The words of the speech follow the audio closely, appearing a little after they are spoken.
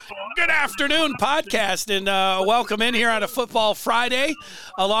Good afternoon, podcast, and welcome in here on a Football Friday,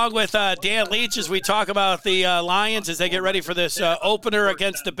 along with Dan Leach as we talk about the Lions as they get ready for this opener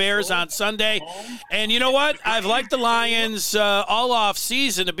against the Bears on Sunday. And you know what? I've liked the Lions all off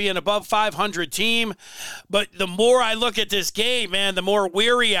season to be an above 500 team, but the more I look at this game, man, the more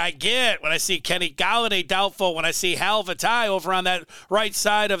weary I get when I see Kenny Golladay doubtful, when I see Hal Vatae over on that right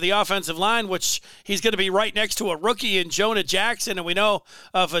side of the offensive line, which he's going to be right next to a rookie in Jonah Jackson, and we know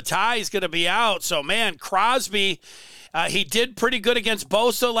Vatae is going to be out. So, man, Crosby, he did pretty good against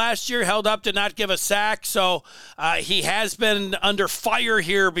Bosa last year, held up, did not give a sack. So he has been under fire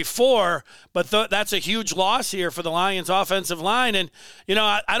here before, but that's a huge loss here for the Lions offensive line. And, you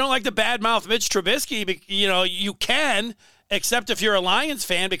know, I don't like to badmouth Mitch Trubisky. You know, you can, except if you're a Lions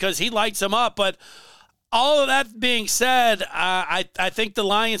fan, because he lights them up. But all of that being said, I think the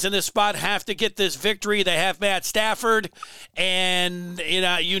Lions in this spot have to get this victory. They have Matt Stafford, and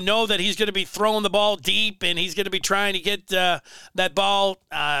you know that he's going to be throwing the ball deep, and he's going to be trying to get that ball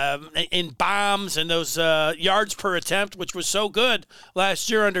in bombs and those yards per attempt, which was so good last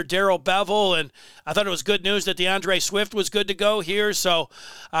year under Darrell Bevell. And I thought it was good news that DeAndre Swift was good to go here. So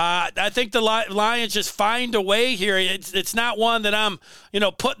I think the Lions just find a way here. It's not one that I'm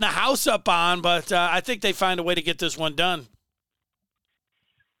putting the house up on, but I think they find a way to get this one done.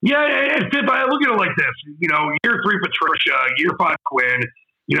 Yeah, I look at it like this. Year 3 Patricia, year 5 Quinn.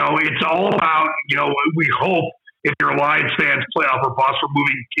 It's all about, we hope if you're a Lions fans, playoff or bust, we're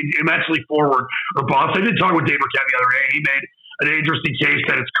moving immensely forward or bust. I did talk with Dave Burkett the other day. He made an interesting case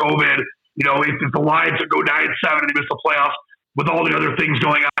that it's COVID. If the Lions go 9-7 and they miss the playoffs with all the other things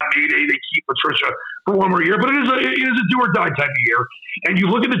going on, maybe they keep Patricia for one more year. But it is a do or die type of year. And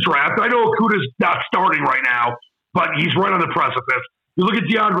you look at the draft. I know Okuda's not starting right now, but he's right on the precipice. You look at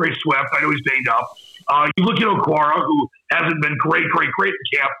DeAndre Swift. I know he's banged up. You look at Okwara, who hasn't been great in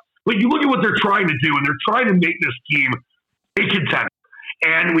camp. But you look at what they're trying to do, and they're trying to make this team a contender.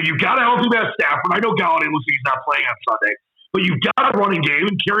 And when you've got a healthy Matt Stafford, I know Golladay looks like he's not playing on Sunday, but you've got a running game,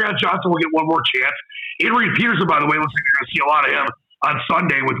 and Kerryon Johnson will get one more chance. Adrian Peterson, by the way, looks like you're going to see a lot of him on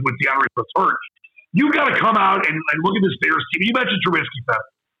Sunday with DeAndre Swift hurt. You've got to come out and look at this Bears team. You mentioned Trubisky, Seth.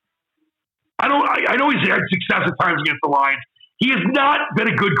 I know he's had success at times against the Lions. He has not been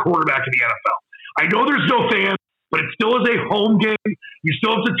a good quarterback in the NFL. I know there's no fans, but it still is a home game. You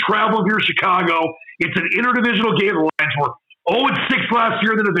still have to travel if you're Chicago. It's an interdivisional game. The Lions were 0-6 last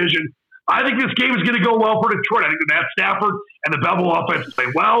year in the division. I think this game is going to go well for Detroit. I think that Matt Stafford and the Bevell offense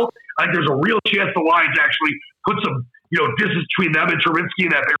play well. I think there's a real chance the Lions actually put some distance between them and Trubisky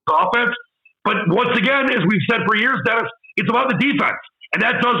and that Bears offense. But once again, as we've said for years, Dennis, it's about the defense. And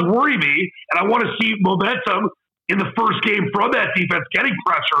that does worry me. And I want to see momentum in the first game from that defense getting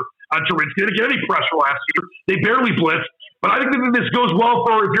pressure on Trubisky. They didn't get any pressure last year. They barely blitzed. But I think that this goes well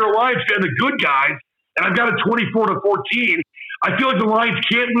for, if you're a Lions fan, the good guys. And I've got a 24-14. I feel like the Lions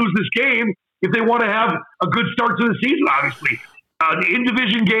can't lose this game if they want to have a good start to the season, obviously. The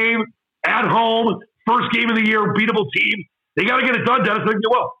in-division game, at home, first game of the year, beatable team. They got to get it done, Dennis. I think they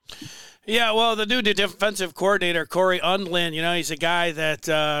will. Yeah, well, the new defensive coordinator, Corey Undlin, he's a guy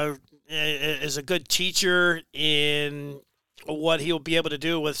that is a good teacher in what he'll be able to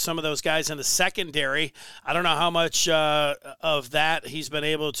do with some of those guys in the secondary. I don't know how much of that he's been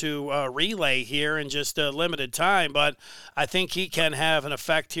able to relay here in just a limited time, but I think he can have an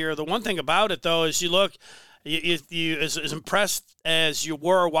effect here. The one thing about it, though, is you look, you as impressed as you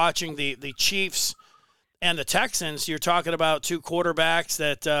were watching the Chiefs and the Texans, you're talking about two quarterbacks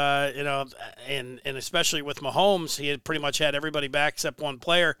that, and especially with Mahomes, he had pretty much had everybody back except one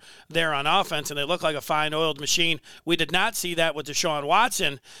player there on offense, and they look like a fine-oiled machine. We did not see that with Deshaun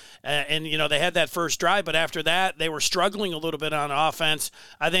Watson, and they had that first drive, but after that, they were struggling a little bit on offense.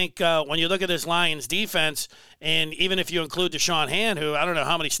 I think when you look at this Lions defense, and even if you include Deshaun Hand, who I don't know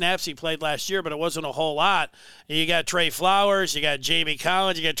how many snaps he played last year, but it wasn't a whole lot. You got Trey Flowers, you got Jamie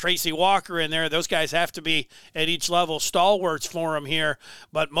Collins, you got Tracy Walker in there. Those guys have to be at each level stalwarts for him here.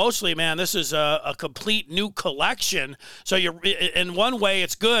 But mostly, man, this is a complete new collection. So in one way,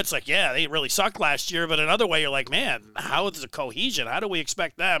 it's good. It's like, yeah, they really sucked last year. But another way, you're like, man, how is the cohesion? How do we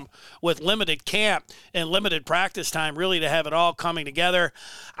expect them with limited camp and limited practice time really to have it all coming together?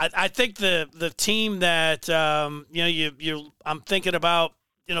 I think the team that I'm thinking about,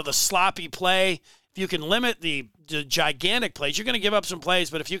 the sloppy play. If you can limit the gigantic plays, you're going to give up some plays,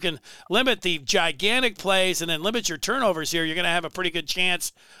 but if you can limit the gigantic plays and then limit your turnovers here, you're going to have a pretty good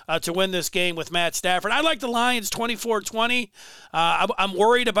chance to win this game with Matt Stafford. I like the Lions 24-20. I'm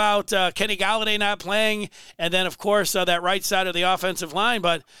worried about Kenny Golladay not playing, and then, of course, that right side of the offensive line.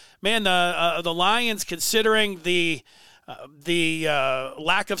 But, man, the Lions, considering the the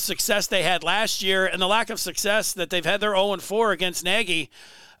lack of success they had last year and the lack of success that they've had their 0-4 against Nagy,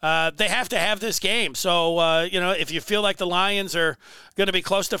 they have to have this game. So, if you feel like the Lions are going to be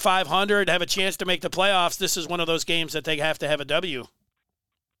close to 500, have a chance to make the playoffs, this is one of those games that they have to have a W.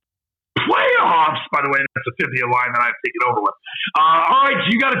 Playoffs, by the way, that's the 50th line that I've taken over with. All right, so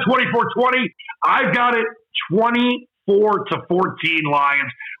you got it 24-20. I've got it 24-14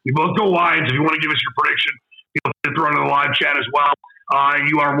 Lions. We both go Lions. If you want to give us your prediction, feel free to throw it in the live chat as well.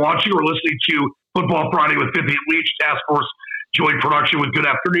 You are watching or listening to Football Friday with 50th Leach Task Force joint production with Good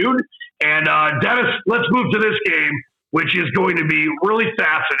Afternoon. And Dennis, let's move to this game, which is going to be really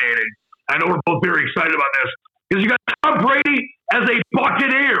fascinating. I know we're both very excited about this because you got Tom Brady as a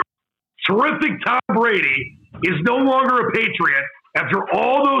Buccaneer. Terrific Tom Brady is no longer a Patriot after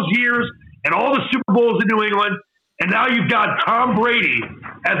all those years and all the Super Bowls in New England. And now you've got Tom Brady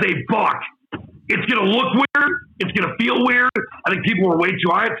as a Buck. It's going to look weird. It's going to feel weird. I think people are way too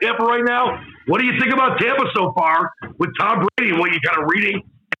high at Tampa right now. What do you think about Tampa so far with Tom Brady and what you're kind of reading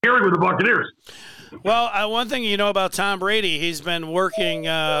and hearing with the Buccaneers? Well, one thing you know about Tom Brady, he's been working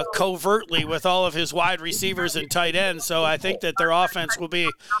covertly with all of his wide receivers and tight ends, so I think that their offense will be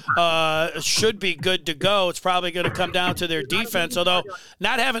should be good to go. It's probably going to come down to their defense, although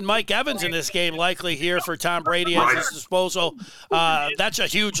not having Mike Evans in this game likely here for Tom Brady at his disposal, that's a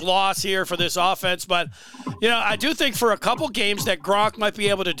huge loss here for this offense. But, I do think for a couple games that Gronk might be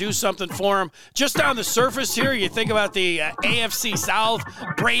able to do something for him. Just on the surface here, you think about the AFC South,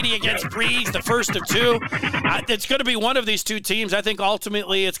 Brady against Breeze, the first of two. It's going to be one of these two teams. I think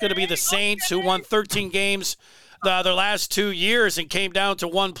ultimately it's going to be the Saints, who won 13 games their last 2 years and came down to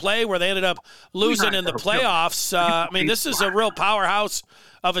one play where they ended up losing in the playoffs. This is a real powerhouse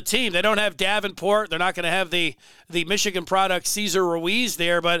of a team. They don't have Davenport. They're not going to have the Michigan product Cesar Ruiz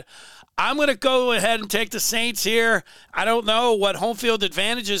there, but I'm going to go ahead and take the Saints here. I don't know what home field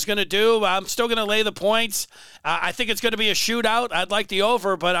advantage is going to do. I'm still going to lay the points. I think it's going to be a shootout. I'd like the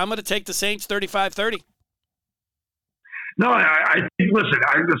over, but I'm going to take the Saints 35-30. No, I think, listen,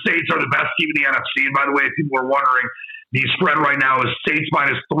 I think the Saints are the best team in the NFC. And by the way, if people are wondering, the spread right now is Saints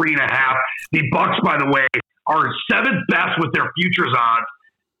minus 3.5. The Bucks, by the way, are seventh best with their futures odds,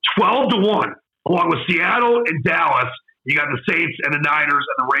 12-1, along with Seattle and Dallas. You got the Saints and the Niners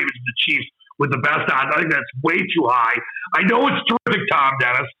and the Ravens and the Chiefs with the best odds. I think that's way too high. I know it's terrific, Tom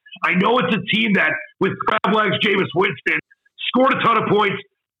Dennis. I know it's a team that, with crab legs, Jameis Winston, scored a ton of points,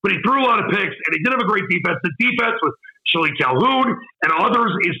 but he threw a lot of picks, and he did have a great defense. The defense with Shirley Calhoun and others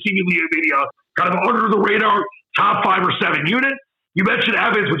is seemingly a kind of under-the-radar top 5 or 7 unit. You mentioned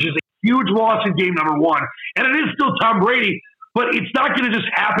Evans, which is a huge loss in game number 1, and it is still Tom Brady, but it's not going to just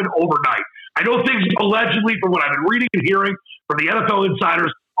happen overnight. I know things allegedly, from what I've been reading and hearing from the NFL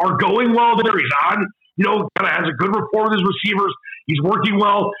insiders, are going well there. He's on, kind of has a good rapport with his receivers. He's working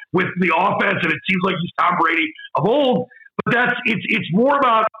well with the offense, and it seems like he's Tom Brady of old. But it's more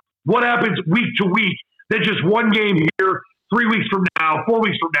about what happens week to week than just one game here, 3 weeks from now, 4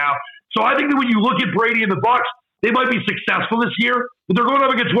 weeks from now. So I think that when you look at Brady and the Bucs, they might be successful this year, but they're going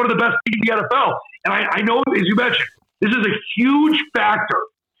up against one of the best teams in the NFL. And I know, as you mentioned, this is a huge factor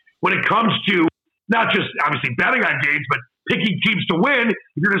when it comes to not just obviously betting on games, but picking teams to win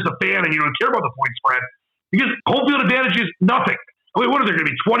if you're just a fan and you don't care about the point spread. Because home field advantage is nothing. I mean, what are there going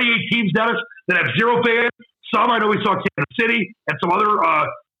to be, 28 teams, Dennis, that have 0 fans? Some, I know we saw Kansas City, and some other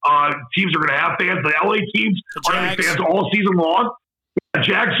teams are going to have fans. The LA teams are going to be fans all season long.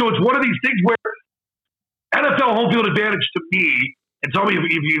 Jags. So it's one of these things where NFL home field advantage to me, and tell me if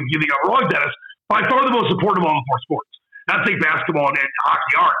you think I'm wrong, Dennis, by far the most important of all the 4 sports. Not say basketball and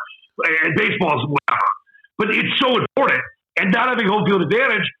hockey aren't, and baseball is whatever. But it's so important, and not having home field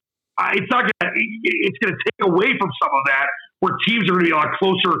advantage, it's going to take away from some of that, where teams are going to be a lot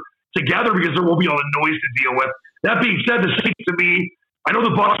closer together because there won't be all the noise to deal with. That being said, the Saints, to me, I know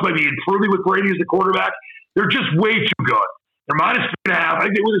the Bucs might be improving with Brady as the quarterback. They're just way too good. They're minus 3.5. I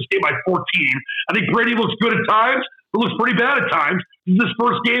think they win this game by 14. I think Brady looks good at times, but looks pretty bad at times. This is his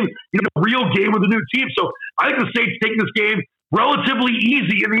first game, real game with a new team. So I think the Saints take this game relatively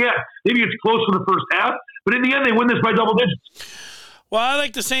easy in the end. Maybe it's close for the first half, but in the end, they win this by double digits. Well, I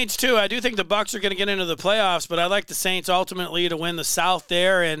like the Saints, too. I do think the Bucs are going to get into the playoffs, but I like the Saints ultimately to win the South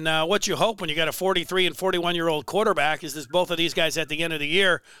there. And what you hope when you got a 43 and 41-year-old quarterback is that both of these guys at the end of the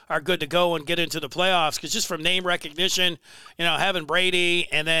year are good to go and get into the playoffs. Because just from name recognition, having Brady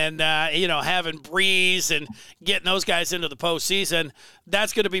and then, having Breeze and getting those guys into the postseason,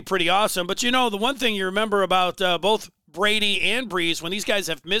 that's going to be pretty awesome. But, the one thing you remember about both Brady and Brees, when these guys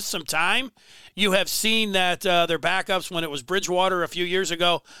have missed some time, you have seen that their backups, when it was Bridgewater a few years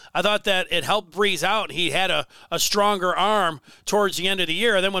ago, I thought that it helped Brees out. He had a stronger arm towards the end of the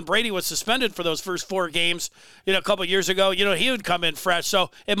year. And then when Brady was suspended for those first 4 games, a couple of years ago, he would come in fresh.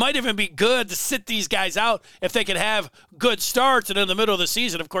 So it might even be good to sit these guys out if they could have good starts. And in the middle of the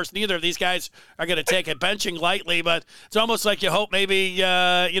season, of course, neither of these guys are going to take a benching lightly, but it's almost like you hope maybe,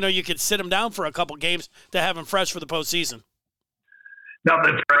 you could sit them down for a couple games to have them fresh for the postseason. No,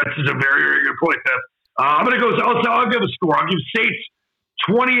 that's a very, very good point, Seth. I'm going to go. I'll give a score. I'll give Saints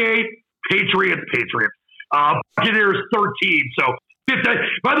 28, Patriots. Buccaneers 13. So,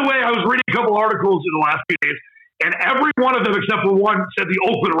 by the way, I was reading a couple articles in the last few days, and every one of them except for one said the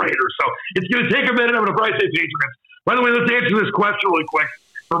Oakland Raiders. So it's going to take a minute. I'm going to probably say Patriots. By the way, let's answer this question really quick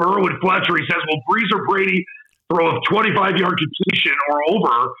from Erwin Fletcher. He says, "Will Brees or Brady throw a 25-yard completion or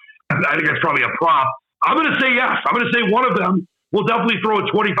over?" I think that's probably a prop. I'm going to say yes. I'm going to say one of them will definitely throw a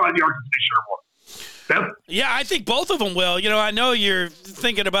 25-yard completion or more. Yep. Yeah, I think both of them will. I know you're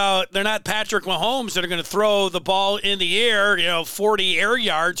thinking about they're not Patrick Mahomes that are going to throw the ball in the air, 40 air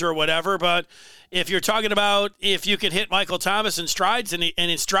yards or whatever. But if you're talking about if you can hit Michael Thomas in strides and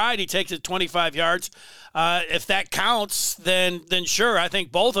in stride he takes it 25 yards, if that counts, then sure, I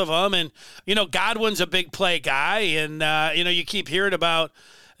think both of them. And Godwin's a big play guy, and you keep hearing about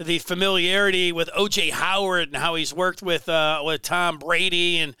the familiarity with O.J. Howard and how he's worked with Tom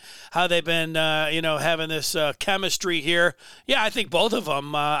Brady and how they've been, having this chemistry here. Yeah, I think both of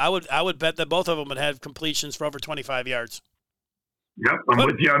them. I would bet that both of them would have completions for over 25 yards. Yep, I'm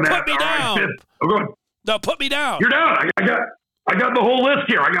with you on that. Put me down. Right, go ahead. No, put me down. You're down. I got the whole list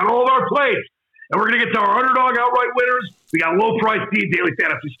here. I got all of our plays, and we're gonna get to our underdog outright winners. We got low price team, daily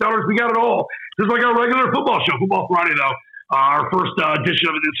fantasy starters. We got it all. This is like our regular football show, Football Friday, though. Our first edition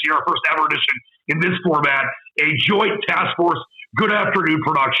of it this year, our first ever edition in this format, a joint task force, good afternoon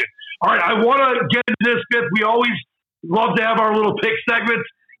production. All right, I want to get into this, Fifth. We always love to have our little pick segments,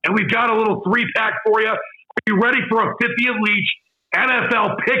 and we've got a little 3-pack for you. Are you ready for a 50th Leach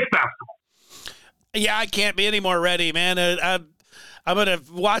NFL Pick Festival? Yeah, I can't be any more ready, man. I'm going to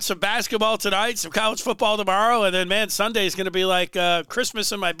watch some basketball tonight, some college football tomorrow, and then, man, Sunday is going to be like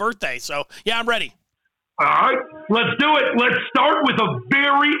Christmas and my birthday. So, yeah, I'm ready. All right, let's do it. Let's start with a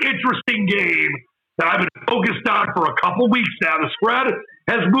very interesting game that I've been focused on for a couple weeks now. The spread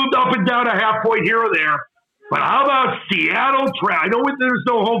has moved up and down a half point here or there. But how about Seattle? I know there's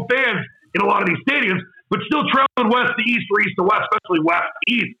no home fans in a lot of these stadiums, but still traveling west to east or east to west, especially west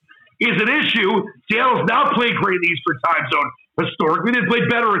to east, is an issue. Seattle's not played great in the Eastern time zone historically. They've played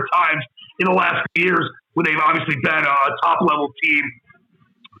better at times in the last few years when they've obviously been a top-level team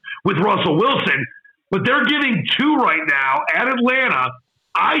with Russell Wilson. But they're giving 2 right now at Atlanta.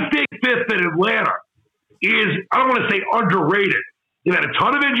 I think Fifth at Atlanta is, I don't want to say underrated. They've had a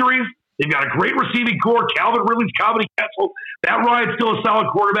ton of injuries. They've got a great receiving core. Calvin Ridley's comedy castle. Matt Ryan's still a solid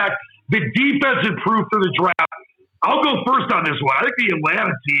quarterback. The defense improved through the draft. I'll go first on this one. I think the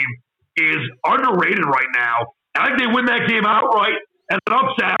Atlanta team is underrated right now. I think they win that game outright as an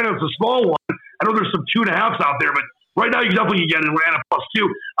upset. I know it's a small one. I know there's some 2.5s out there, but right now you definitely get Atlanta +2.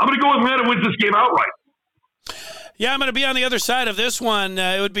 I'm going to go Atlanta wins this game outright. Yeah, I'm going to be on the other side of this one.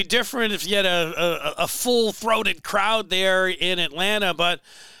 It would be different if you had a full-throated crowd there in Atlanta, but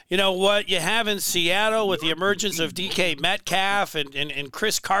you know what you have in Seattle with the emergence of DK Metcalf and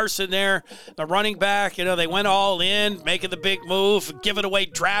Chris Carson there, the running back, they went all in, making the big move, giving away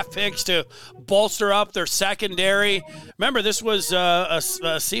draft picks to bolster up their secondary. Remember, this was a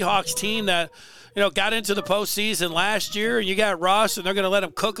Seahawks team that got into the postseason last year, and you got Russ, and they're going to let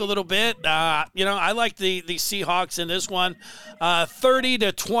him cook a little bit. I like the Seahawks in this one.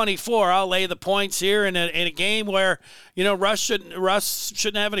 30-24, I'll lay the points here in a game where, Russ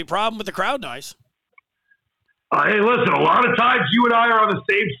shouldn't have any problem with the crowd noise. Hey, listen, a lot of times you and I are on the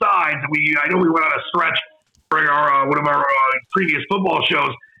same side. I know we went on a stretch during one of our previous football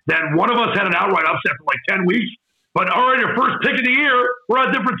shows that one of us had an outright upset for like 10 weeks. But all right, our first pick of the year, we're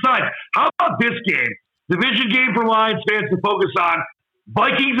on different sides. How about this game? Division game for Lions fans to focus on.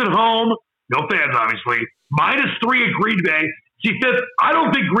 Vikings at home, no fans obviously, -3 at Green Bay. See, Fifth, I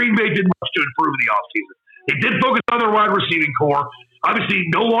don't think Green Bay did much to improve in the offseason. They did focus on their wide receiving core. Obviously,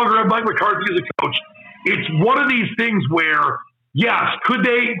 no longer have Mike McCarthy as a coach. It's one of these things where, yes, could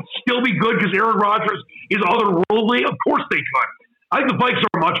they still be good because Aaron Rodgers is otherworldly? Of course they could. I think the Vikes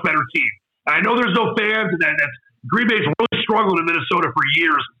are a much better team. And I know there's no fans, and that's Green Bay's really struggled in Minnesota for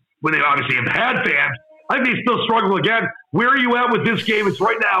years when they obviously have had fans. I think they still struggle again. Where are you at with this game? It's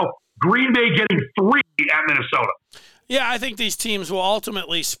right now Green Bay getting 3 at Minnesota. Yeah, I think these teams will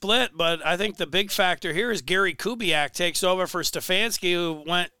ultimately split, but I think the big factor here is Gary Kubiak takes over for Stefanski, who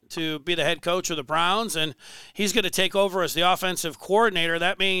went to be the head coach of the Browns, and he's going to take over as the offensive coordinator.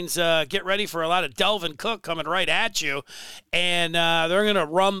 That means get ready for a lot of Delvin Cook coming right at you, and they're going to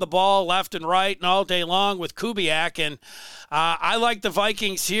run the ball left and right and all day long with Kubiak, and I like the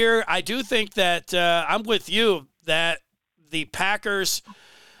Vikings here. I do think that I'm with you that the Packers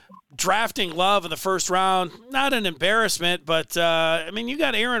drafting Love in the first round, not an embarrassment, but, you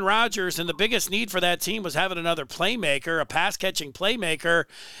got Aaron Rodgers, and the biggest need for that team was having another playmaker, a pass-catching playmaker,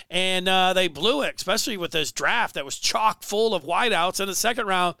 and they blew it, especially with this draft that was chock full of wideouts. In the second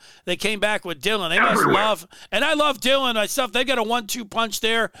round, they came back with Dillon. They must love, and I love Dillon myself. They got a 1-2 punch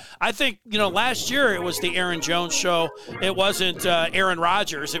there. I think, last year it was the Aaron Jones show. It wasn't Aaron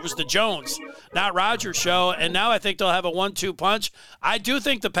Rodgers. It was the Jones, not Rodgers show, and now I think they'll have a 1-2 punch. I do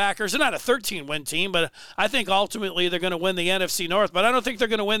think the Packers, they're not a 13-win team, but I think ultimately they're going to win the NFC North. But I don't think they're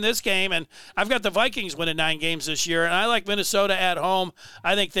going to win this game, and I've got the Vikings winning 9 games this year, and I like Minnesota at home.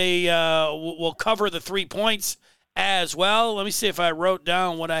 I think they will cover the 3 points as well. Let me see if I wrote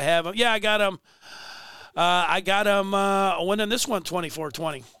down what I have. Yeah, I got them. Winning this one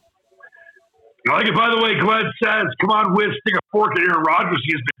 24-20. I like it. By the way, Glenn says, come on, Wiz, stick a fork in Aaron Rodgers.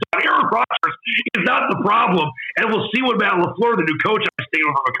 He has been done. Aaron Rodgers is not the problem. And we'll see what Matt LaFleur, the new coach I'm staying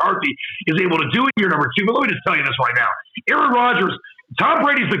over McCarthy, is able to do in year number 2. But let me just tell you this right now. Aaron Rodgers, Tom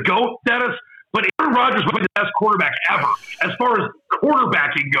Brady's the GOAT, Dennis, but Aaron Rodgers might be the best quarterback ever as far as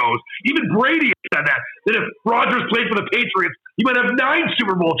quarterbacking goes. Even Brady has said that if Rodgers played for the Patriots, he might have 9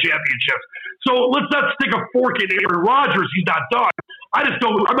 Super Bowl championships. So let's not stick a fork in Aaron Rodgers. He's not done. I'm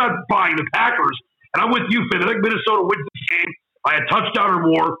not buying the Packers. And I'm with you, Finn. I think Minnesota wins this game by a touchdown or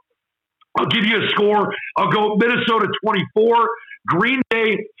more. I'll give you a score. I'll go Minnesota 24, Green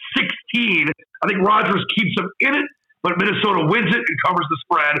Bay 16. I think Rodgers keeps them in it, but Minnesota wins it and covers the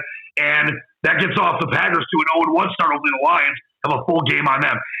spread. And that gets off the Packers to an 0-1 start. Hopefully the Lions have a full game on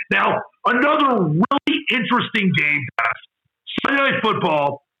them. Now, another really interesting game, guys. Sunday Night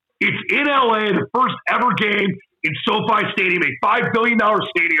Football. It's in L.A., the first ever game in SoFi Stadium, a $5 billion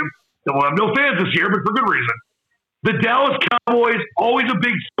stadium that will have no fans this year, but for good reason. The Dallas Cowboys, always a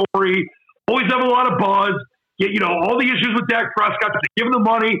big story, always have a lot of buzz. Yet, all the issues with Dak Prescott, they give him the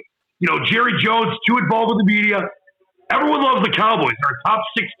money. Jerry Jones, too involved with the media. Everyone loves the Cowboys. They're a top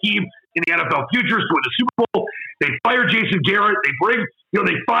 6 team in the NFL futures to win the Super Bowl. They fire Jason Garrett.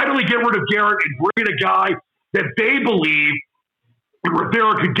 They finally get rid of Garrett and bring in a guy that they believe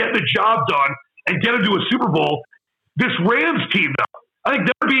Rivera could get the job done and get him to a Super Bowl. This Rams team, though, I think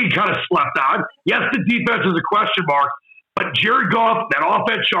they're being kind of slept on. Yes, the defense is a question mark, but Jared Goff, that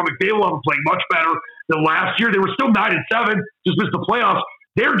offense, Sean McVay will have playing much better than last year. They were still 9-7, just missed the playoffs.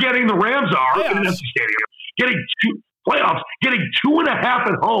 They're getting the Rams in an empty stadium, getting 2.5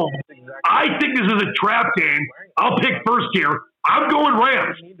 at home. I think this is a trap game. I'll pick first here. I'm going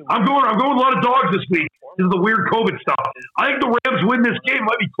Rams. I'm going a lot of dogs this week. This is the weird COVID stuff. I think the Rams win this game.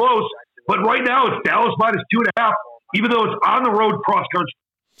 Might be close, but right now it's Dallas minus 2.5, even though it's on the road cross country.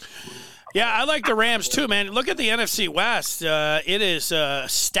 Yeah, I like the Rams too, man. Look at the NFC West. It is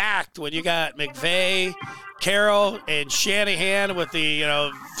stacked when you got McVay, Carroll, and Shanahan with the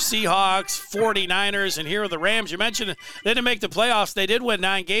Seahawks, 49ers, and here are the Rams. You mentioned they didn't make the playoffs. They did win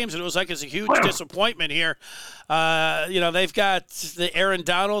 9 games, and it was like it's a huge disappointment here. They've got the Aaron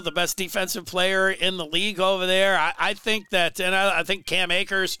Donald, the best defensive player in the league over there. I think that, and I think Cam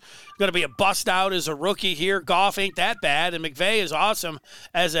Akers is going to be a bust out as a rookie here. Goff ain't that bad, and McVay is awesome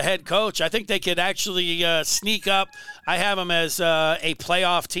as a head coach. I think they could actually sneak up. I have them as a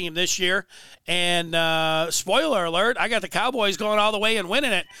playoff team this year. And spoiler alert, I got the Cowboys going all the way and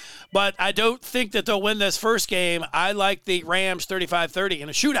winning it. But I don't think that they'll win this first game. I like the Rams 35-30 in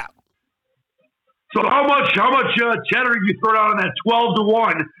a shootout. So how much cheddar you throw out on that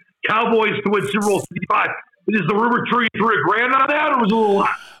 12-1 Cowboys to win Super Bowl 55? Is the rumor tree threw $1,000 on that, or was it a little lot?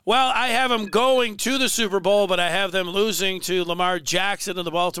 Well, I have them going to the Super Bowl, but I have them losing to Lamar Jackson and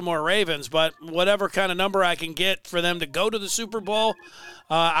the Baltimore Ravens. But whatever kind of number I can get for them to go to the Super Bowl,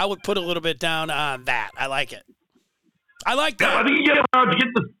 I would put a little bit down on that. I like it. I like that. Yeah, I think you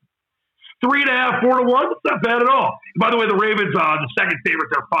get the 3.5, 4-1. It's not bad at all. By the way, the Ravens, the second favorite,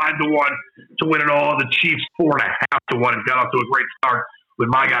 they're 5-1 to win it all. The Chiefs 4.5 to 1 and got off to a great start with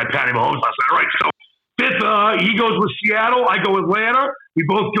my guy Patty Mahomes last night. All right, so fifth, he goes with Seattle. I go Atlanta. We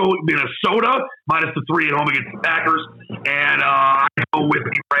both go with Minnesota minus the 3 at home against the Packers, and I go with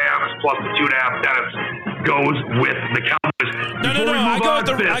the Rams plus the 2.5. Dennis goes with the Cowboys. No. I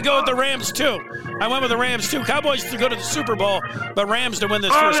go with the Rams too. I went with the Rams too. Cowboys to go to the Super Bowl, but Rams to win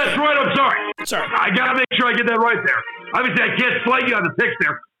this first game. Oh, that's right. I'm sorry. I gotta make sure I get that right there. Obviously, I can't slight you on the picks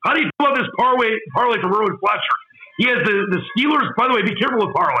there. How do you feel about this parlay from Rowan Fletcher? He has the Steelers. By the way, be careful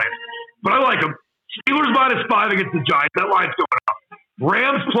with parlays, but I like them. Steelers -5 against the Giants. That line's going up.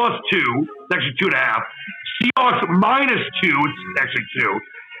 Rams +2. It's actually 2.5. Seahawks -2. It's actually 2.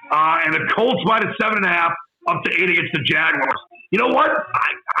 And the Colts -7.5 up to 8 against the Jaguars. You know what?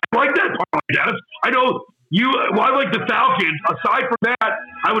 I like that parlay, Dennis. I know you. Well, I like the Falcons. Aside from that,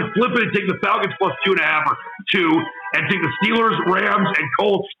 I would flip it and take the Falcons +2.5 or 2, and take the Steelers, Rams, and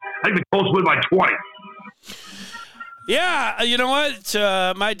Colts. I think the Colts win by 20. Yeah, you know what?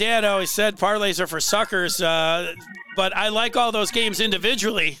 My dad always said parlays are for suckers, but I like all those games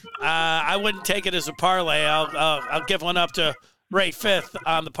individually. I wouldn't take it as a parlay. I'll give one up to Ray Fifth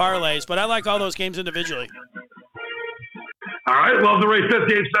on the parlays, but I like all those games individually. All right. Well, the Ray Fifth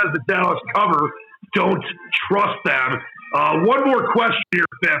game says the Dallas cover. Don't trust them. One more question here,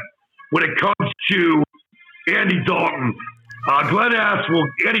 Fifth, when it comes to Andy Dalton. Glenn asks, will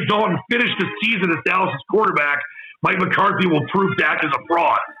Andy Dalton finish the season as Dallas' quarterback? Mike McCarthy will prove Dak is a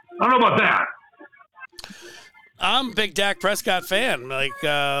fraud. I don't know about that. I'm a big Dak Prescott fan.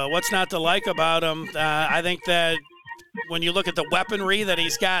 What's not to like about him? I think that when you look at the weaponry that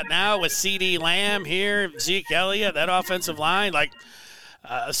he's got now with CeeDee Lamb here, Zeke Elliott, that offensive line,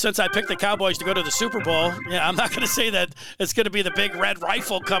 since I picked the Cowboys to go to the Super Bowl, I'm not going to say that it's going to be the big red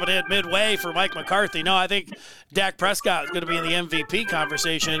rifle coming in midway for Mike McCarthy. No, I think Dak Prescott is going to be in the MVP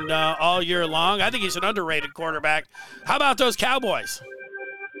conversation all year long. I think he's an underrated quarterback. How about those Cowboys?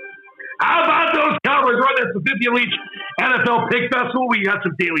 How about those Cowboys? Right, that's the 50 Leach NFL Pick Festival. We got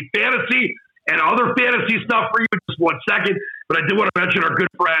some daily fantasy and other fantasy stuff for you in just 1 second. But I did want to mention our good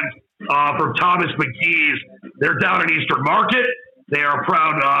friends from Thomas McGee's. They're down in Eastern Market. They are a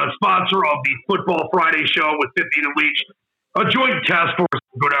proud sponsor of the Football Friday show with 50 to Leach, a joint task force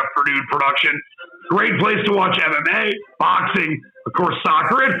Good Afternoon production. Great place to watch MMA, boxing, of course,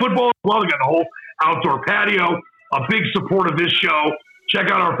 soccer, and football as well. They got the whole outdoor patio. A big support of this show.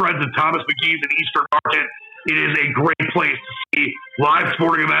 Check out our friends at Thomas McGee's in Eastern Market. It is a great place to see live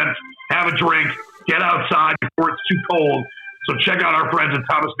sporting events, have a drink, get outside before it's too cold. So check out our friends at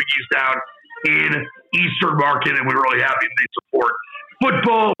Thomas McGee's down in Eastern Market, and we're really happy they support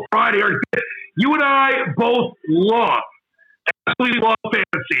Football Friday. You and I both absolutely love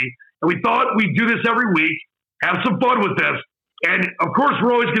fantasy, and we thought we'd do this every week, have some fun with this, and of course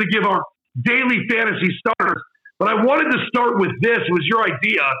we're always going to give our daily fantasy starters, but I wanted to start with this. It was your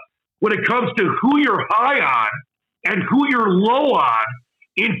idea when it comes to who you're high on and who you're low on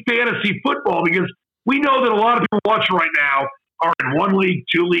in fantasy football, because we know that a lot of people watching right now are in 1 league,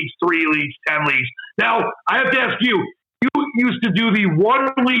 2 leagues, 3 leagues, 10 leagues. Now, I have to ask you, you used to do the 1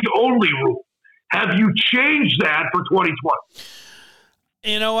 league only rule. Have you changed that for 2020?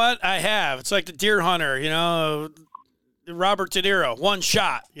 You know what? I have. It's like the deer hunter, Robert De Niro, one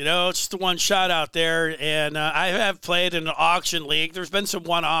shot, it's just the one shot out there. And I have played in an auction league. There's been some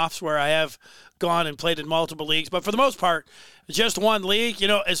one-offs where I have gone and played in multiple leagues, but for the most part, just one league.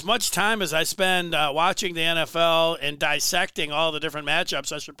 As much time as I spend watching the NFL and dissecting all the different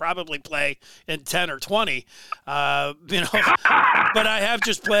matchups, I should probably play in 10 or 20. But I have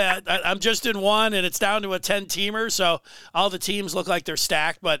just played. I'm just in one, and it's down to a 10-teamer, so all the teams look like they're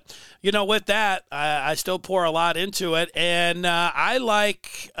stacked. But with that, I still pour a lot into it, and I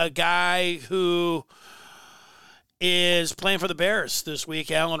like a guy who is playing for the Bears this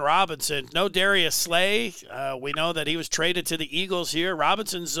week, Allen Robinson. No Darius Slay. We know that he was traded to the Eagles here.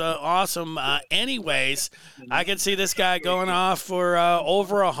 Robinson's awesome anyways. I can see this guy going off for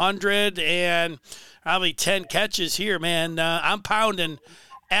over 100 and probably 10 catches here, man. I'm pounding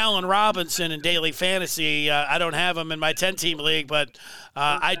Allen Robinson in daily fantasy. I don't have him in my 10-team league, but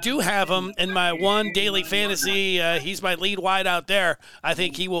I do have him in my one daily fantasy. He's my lead wide out there. I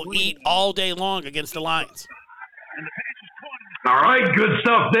think he will eat all day long against the Lions. All right, good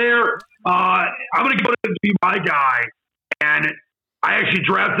stuff there. I'm going to go ahead and be my guy, and I actually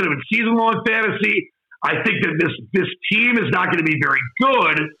drafted him in season-long fantasy. I think that this team is not going to be very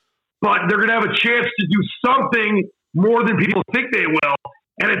good, but they're going to have a chance to do something more than people think they will,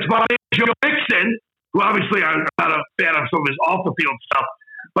 and it's by Joe Mixon, who obviously I'm not a fan of some of his off-the-field stuff,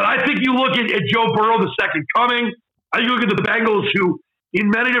 but I think you look at Joe Burrow, the second coming. I think you look at the Bengals, who in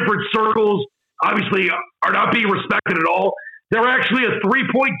many different circles obviously are not being respected at all. They're actually a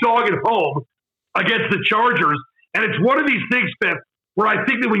 3-point dog at home against the Chargers. And it's one of these things, Smith, where I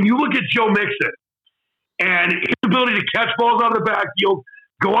think that when you look at Joe Mixon and his ability to catch balls out of the backfield,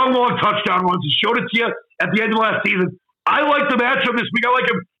 go on long touchdown runs, he showed it to you at the end of last season, I like the matchup this week. I like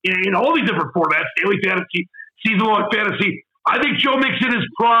him in all these different formats, daily fantasy, season-long fantasy. I think Joe Mixon is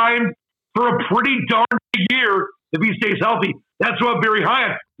primed for a pretty darn big year if he stays healthy. That's what I'm very high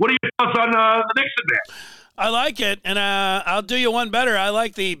on. What are your thoughts on the Mixon man? I like it, and I'll do you one better. I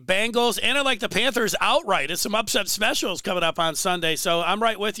like the Bengals, and I like the Panthers outright. There's some upset specials coming up on Sunday, so I'm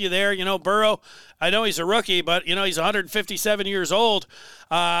right with you there. Burrow, I know he's a rookie, but, he's 157 years old.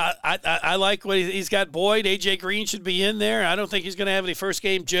 I like what he's got. Boyd, A.J. Green should be in there. I don't think he's going to have any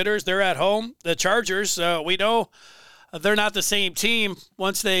first-game jitters. They're at home. The Chargers, we know they're not the same team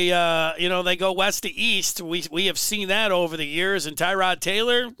once they they go west to east. We have seen that over the years. And Tyrod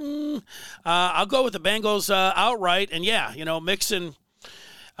Taylor, I'll go with the Bengals outright. And Mixon,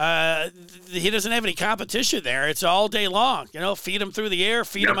 he doesn't have any competition there. It's all day long. Feed him through the air,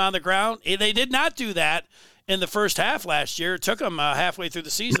 feed him on the ground. They did not do that in the first half last year. It took them halfway through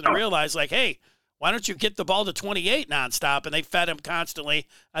the season to realize, hey, why don't you get the ball to 28 nonstop? And they fed him constantly.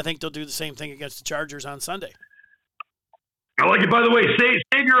 I think they'll do the same thing against the Chargers on Sunday. I like it. By the way,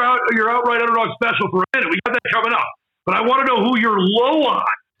 save your outright underdog special for a minute. We got that coming up. But I want to know who you're low on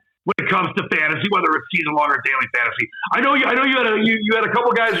when it comes to fantasy, whether it's season long or daily fantasy. I know you had a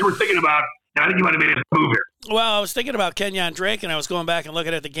couple guys you were thinking about, and I think you might have made a move here. Well, I was thinking about Kenyon Drake, and I was going back and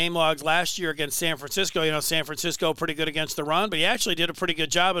looking at the game logs last year against San Francisco. San Francisco pretty good against the run, but he actually did a pretty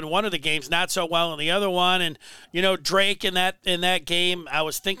good job in one of the games, not so well in the other one. And Drake in that game, I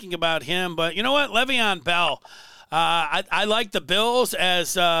was thinking about him, but you know what, Le'Veon Bell. I like the Bills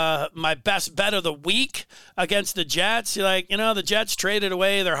as my best bet of the week against the Jets. The Jets traded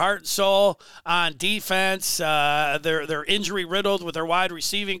away their heart and soul on defense. They're injury riddled with their wide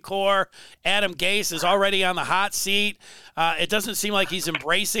receiving core. Adam Gase is already on the hot seat. It doesn't seem like he's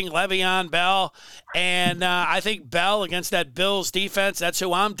embracing Le'Veon Bell. And I think Bell against that Bills defense, that's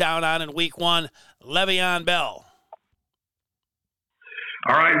who I'm down on in week 1, Le'Veon Bell.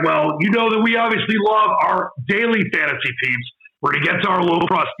 All right, well, you know that we obviously love our daily fantasy teams. We're going to get to our low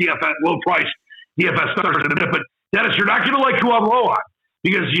price DFS starters in a minute. But, Dennis, you're not going to like who I'm low on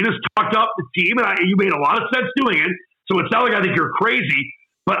because you just talked up the team, and you made a lot of sense doing it. So it's not like I think you're crazy.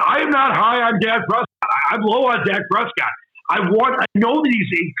 But I am not high on Dak Prescott. I'm low on Dak Prescott. I know that he's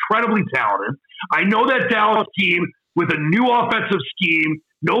incredibly talented. I know that Dallas team with a new offensive scheme,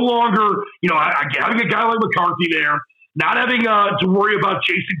 no longer, having a guy like McCarthy there, not having to worry about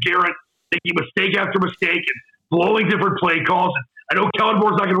Jason Garrett making mistake after mistake and blowing different play calls. I know Kellen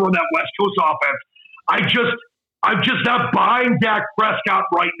Moore's not going to run that West Coast offense. I'm just not buying Dak Prescott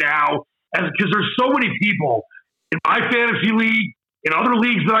right now because there's so many people in my fantasy league, in other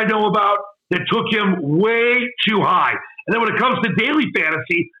leagues that I know about, that took him way too high. And then when it comes to daily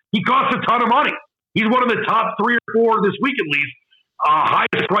fantasy, he costs a ton of money. He's one of the top 3 or 4 this week at least,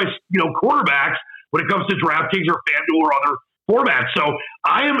 highest priced quarterbacks when it comes to DraftKings or FanDuel or other formats. So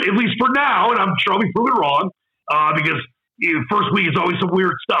I am, at least for now, and I'm sure I'll be proven wrong, because first week is always some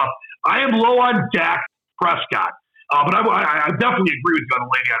weird stuff. I am low on Dak Prescott. But I definitely agree with you on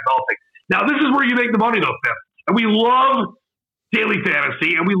the Le'Veon Bell thing. Now, this is where you make the money, though, Fifth. And we love daily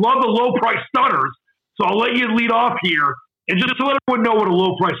fantasy, and we love the low-price stunners. So I'll let you lead off here, and just to let everyone know what a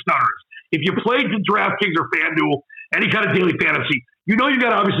low-price stunner is. If you played DraftKings or FanDuel, any kind of daily fantasy, you got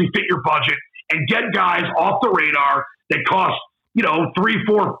to obviously fit your budget and get guys off the radar that cost, $300,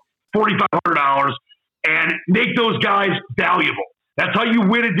 $400, $4,500 and make those guys valuable. That's how you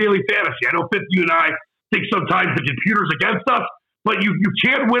win in daily fantasy. I know 50 you and I think sometimes the computer's against us, but you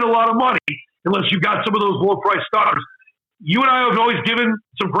can't win a lot of money unless you've got some of those low price starters. You and I have always given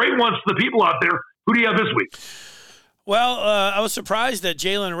some great ones to the people out there. Who do you have this week? Well, I was surprised that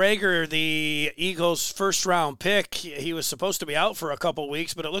Jalen Reagor, the Eagles' first-round pick, he was supposed to be out for a couple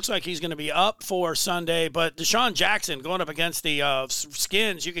weeks, but it looks like he's going to be up for Sunday. But Deshaun Jackson going up against the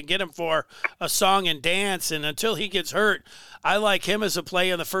Skins, you can get him for a song and dance, and until he gets hurt, I like him as a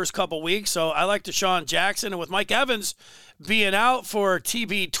play in the first couple weeks. So I like Deshaun Jackson, and with Mike Evans being out for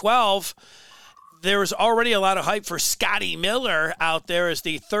TB12, there was already a lot of hype for Scotty Miller out there as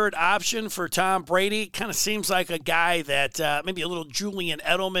the third option for Tom Brady. Kind of seems like a guy that maybe a little Julian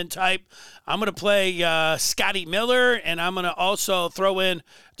Edelman type. I'm going to play Scotty Miller, and I'm going to also throw in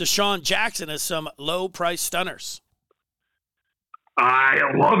Deshaun Jackson as some low-price stunners. I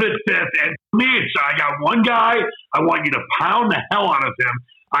love it, Fifth. And for me, I got one guy. I want you to pound the hell out of him.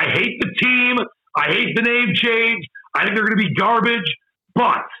 I hate the team. I hate the name change. I think they're going to be garbage,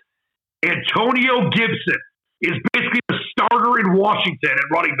 but Antonio Gibson is basically the starter in Washington at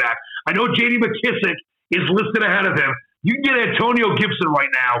running back. I know J.D. McKissick is listed ahead of him. You can get Antonio Gibson right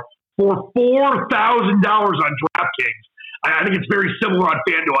now for $4,000 on DraftKings. I think it's very similar on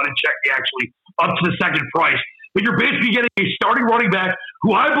FanDuel. I didn't check the actually up to the second price. but you're basically getting a starting running back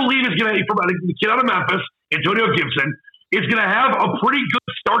who I believe is going to, from the kid out of Memphis, Antonio Gibson, is going to have a pretty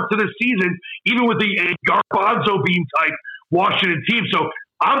good start to the season, even with the Garbanzo Bean type Washington team. So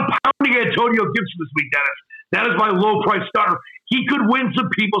I'm pounding Antonio Gibson this week, Dennis. That is my low price starter. He could win some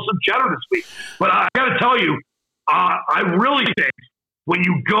people some cheddar this week. But I got to tell you, I really think when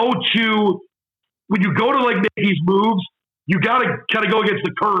you go to like make these moves, you got to kind of go against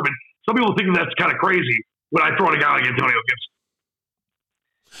the curve. And some people think that's kind of crazy when I throw a guy like Antonio Gibson.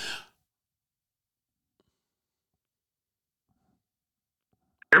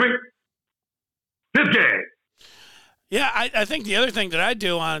 Hear me? Fifth game. Yeah, I think the other thing that I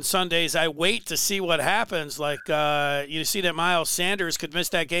do on Sundays, I wait to see what happens. Like, you see that Miles Sanders could miss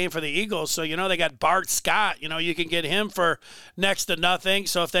that game for the Eagles. So, they got Bart Scott. You can get him for next to nothing.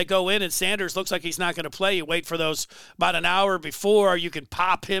 So if they go in and Sanders looks like he's not going to play, you wait for those about an hour before. You can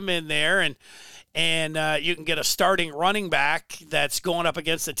pop him in there and you can get a starting running back that's going up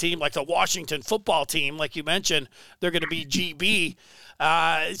against a team like the Washington football team. Like you mentioned, they're going to be GB.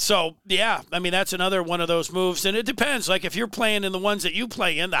 So, yeah, I mean, that's another one of those moves. And it depends. Like, if you're playing in the ones that you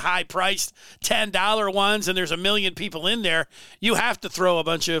play in, the high-priced $10 ones, and there's a million people in there, you have to throw a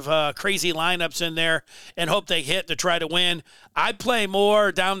bunch of crazy lineups in there and hope they hit to try to win. I play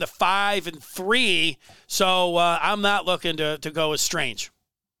more down to 5 and 3, so I'm not looking to go as strange.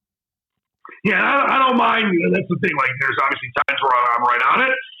 Yeah, I don't mind. That's the thing. Like, there's obviously times where I'm right on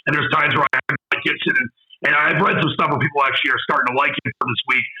it, and there's times where I like Gibson. And I've read some stuff where people actually are starting to like it for this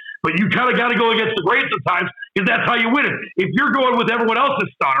week. But you kind of got to go against the grain sometimes because that's how you win it. If you're going with everyone else's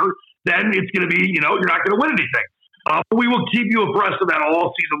starter, then it's going to be, you're not going to win anything. We will keep you abreast of that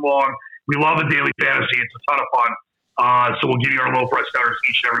all season long. We love the daily fantasy. It's a ton of fun. So we'll give you our low price starters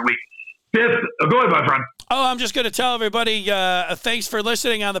each and every week. Fifth, go ahead, my friend. Oh, I'm just going to tell everybody thanks for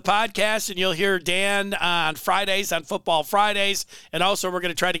listening on the podcast, and you'll hear Dan on Fridays, on Football Fridays, and also we're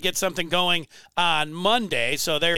going to try to get something going on Monday. So there.